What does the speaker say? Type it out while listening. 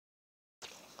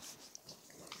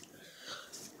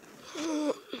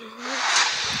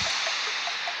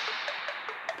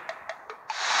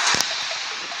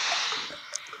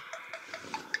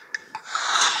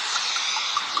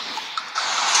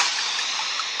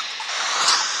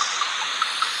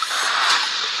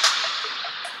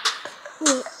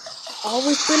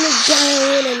Always been a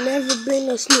guy and never been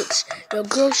a snitch. Your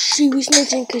girl, she be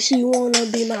snitching cause she wanna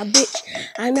be my bitch.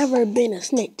 I never been a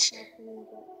snitch.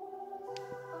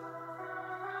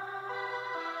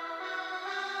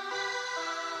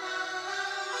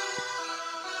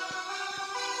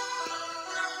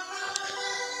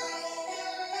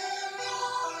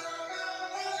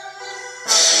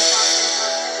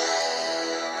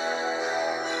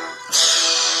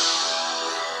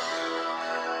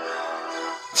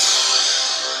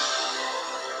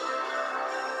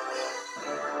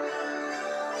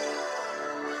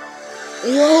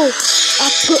 Yo, I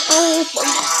put on for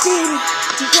the city,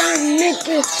 young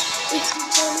nigga. If you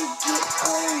wanna get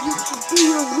on, you can be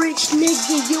a rich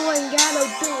nigga. You ain't gotta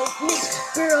be a snitch.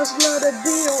 Girls love to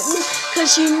be on me,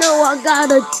 cause you know I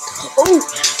gotta.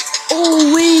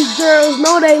 We girls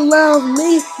know they love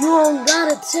me. You don't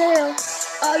gotta tell.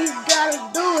 All you gotta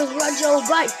do is ride your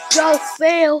bike, don't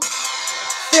fail.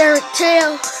 Fairy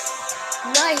tale,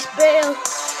 nice bell.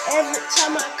 Every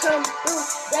time I come through,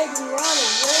 they be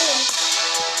running around.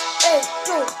 Hey,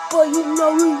 boy, you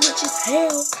know we rich as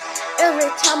hell. Every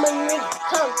time a nigga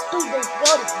comes through, they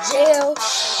go to jail.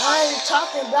 I ain't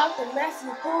talking about the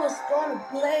Matthew who is gonna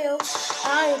bail.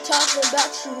 I ain't talking about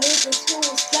you niggas who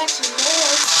is scratching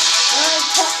nails. I ain't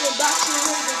talking about you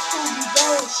niggas who be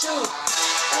going shoot.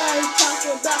 I ain't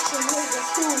talking about you niggas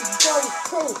who be going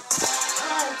cool.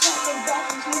 I ain't talking about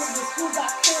you niggas who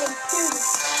got computers.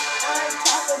 I ain't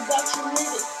talking about you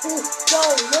niggas who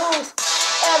don't lose.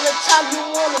 Every time you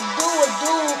wanna do a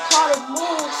dude, call the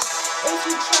moves. If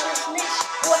you tryna snitch,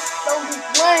 boy, don't be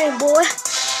playing, boy.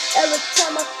 Every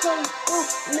time I come through,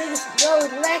 niggas know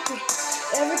it's lacking.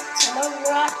 Every time I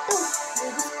ride through,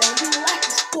 niggas don't be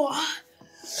lacking, boy.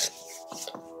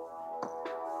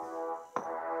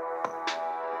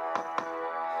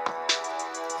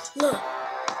 Look.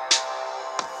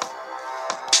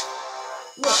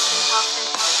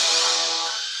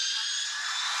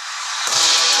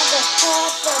 I got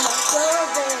called from my girl,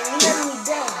 they ain't let me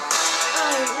down. I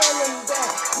ain't letting them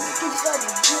down. You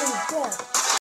better get it down.